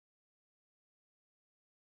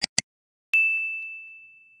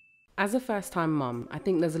As a first-time mum, I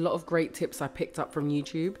think there's a lot of great tips I picked up from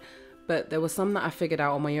YouTube, but there were some that I figured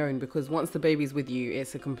out on my own because once the baby's with you,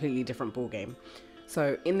 it's a completely different ballgame.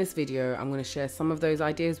 So in this video, I'm going to share some of those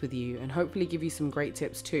ideas with you and hopefully give you some great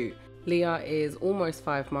tips too. Leah is almost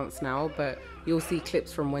 5 months now, but you'll see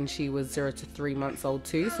clips from when she was 0 to 3 months old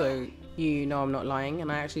too, so you know I'm not lying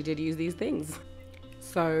and I actually did use these things.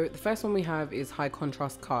 So the first one we have is high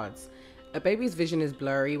contrast cards. A baby's vision is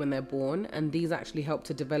blurry when they're born, and these actually help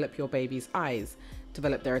to develop your baby's eyes,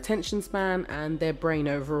 develop their attention span and their brain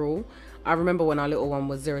overall. I remember when our little one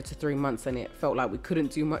was 0 to 3 months and it felt like we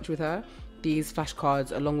couldn't do much with her. These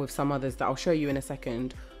flashcards, along with some others that I'll show you in a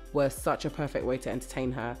second, were such a perfect way to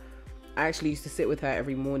entertain her. I actually used to sit with her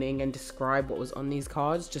every morning and describe what was on these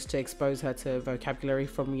cards just to expose her to vocabulary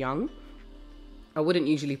from young. I wouldn't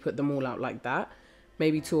usually put them all out like that,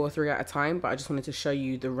 maybe 2 or 3 at a time, but I just wanted to show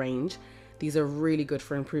you the range. These are really good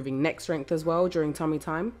for improving neck strength as well during tummy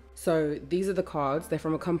time. So these are the cards. They're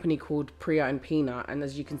from a company called Priya and Peanut, and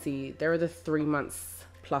as you can see, there are the 3 months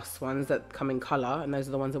plus ones that come in color, and those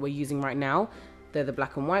are the ones that we're using right now. They're the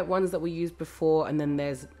black and white ones that we used before, and then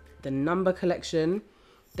there's the number collection,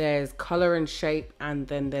 there's color and shape, and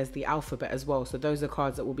then there's the alphabet as well. So those are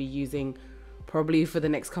cards that we'll be using probably for the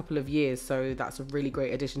next couple of years, so that's a really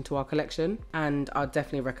great addition to our collection and I'll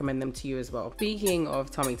definitely recommend them to you as well. Speaking of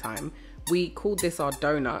tummy time, we called this our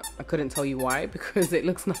donut. I couldn't tell you why because it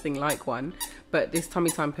looks nothing like one, but this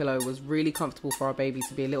tummy time pillow was really comfortable for our baby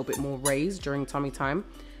to be a little bit more raised during tummy time,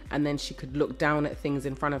 and then she could look down at things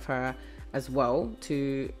in front of her as well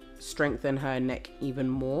to strengthen her neck even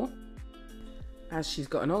more. As she's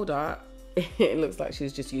gotten older, it looks like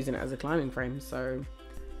she's just using it as a climbing frame, so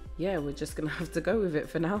yeah, we're just gonna have to go with it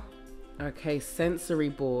for now. Okay, sensory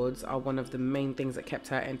boards are one of the main things that kept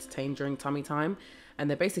her entertained during tummy time, and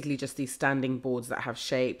they're basically just these standing boards that have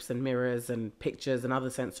shapes and mirrors and pictures and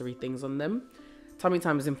other sensory things on them. Tummy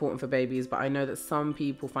time is important for babies, but I know that some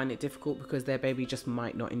people find it difficult because their baby just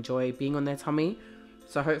might not enjoy being on their tummy,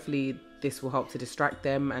 so hopefully this will help to distract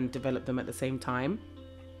them and develop them at the same time.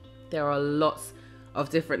 There are lots of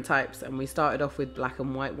different types, and we started off with black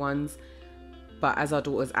and white ones, but as our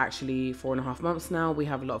daughter's actually 4.5 months now, we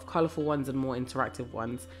have a lot of colourful ones and more interactive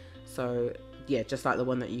ones. So yeah, just like the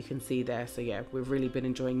one that you can see there. So yeah, we've really been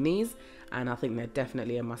enjoying these and I think they're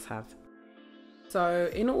definitely a must-have. So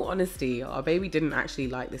in all honesty, our baby didn't actually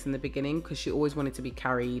like this in the beginning because she always wanted to be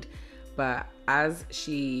carried. But as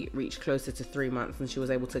she reached closer to 3 months and she was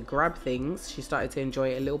able to grab things, she started to enjoy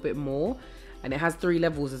it a little bit more. And it has 3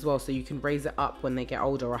 levels as well, so you can raise it up when they get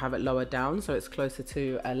older or have it lower down so it's closer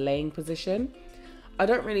to a laying position. I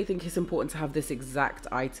don't really think it's important to have this exact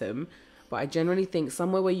item, but I generally think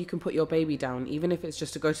somewhere where you can put your baby down, even if it's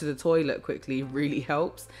just to go to the toilet quickly, really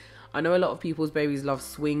helps. I know a lot of people's babies love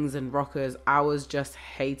swings and rockers. Ours just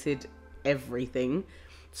hated everything.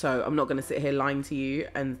 So I'm not going to sit here lying to you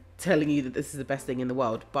and telling you that this is the best thing in the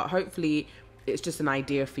world, but hopefully it's just an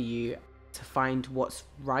idea for you to find what's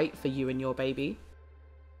right for you and your baby.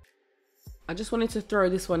 I just wanted to throw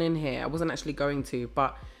this one in here. I wasn't actually going to,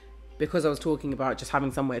 but because I was talking about just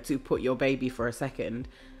having somewhere to put your baby for a second,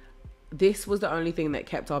 this was the only thing that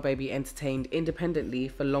kept our baby entertained independently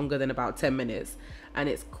for longer than about 10 minutes, and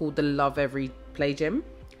it's called the Love Every Play Gym.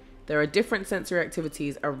 There are different sensory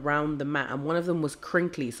activities around the mat, and one of them was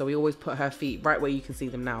crinkly, so we always put her feet right where you can see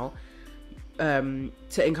them now,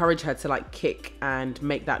 to encourage her to like kick and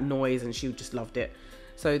make that noise, and she just loved it.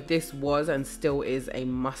 So this was and still is a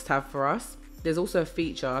must-have for us. There's also a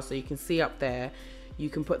feature, so you can see up there, you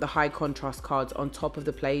can put the high contrast cards on top of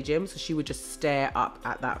the play gym, so she would just stare up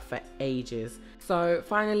at that for ages. So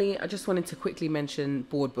finally, I just wanted to quickly mention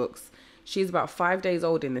board books. She's about 5 days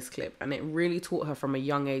old in this clip, and it really taught her from a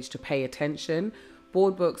young age to pay attention.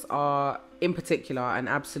 Board books are in particular an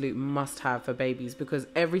absolute must-have for babies because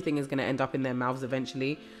everything is going to end up in their mouths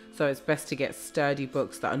eventually, so it's best to get sturdy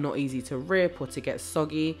books that are not easy to rip or to get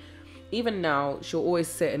soggy. Even now, she'll always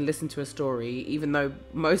sit and listen to a story, even though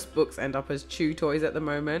most books end up as chew toys at the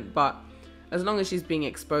moment, but as long as she's being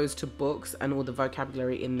exposed to books and all the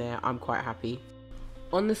vocabulary in there, I'm quite happy.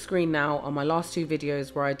 On the screen now are my last 2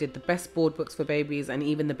 videos where I did the best board books for babies and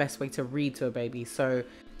even the best way to read to a baby, so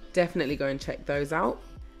definitely go and check those out.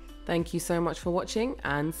 Thank you so much for watching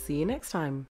and see you next time.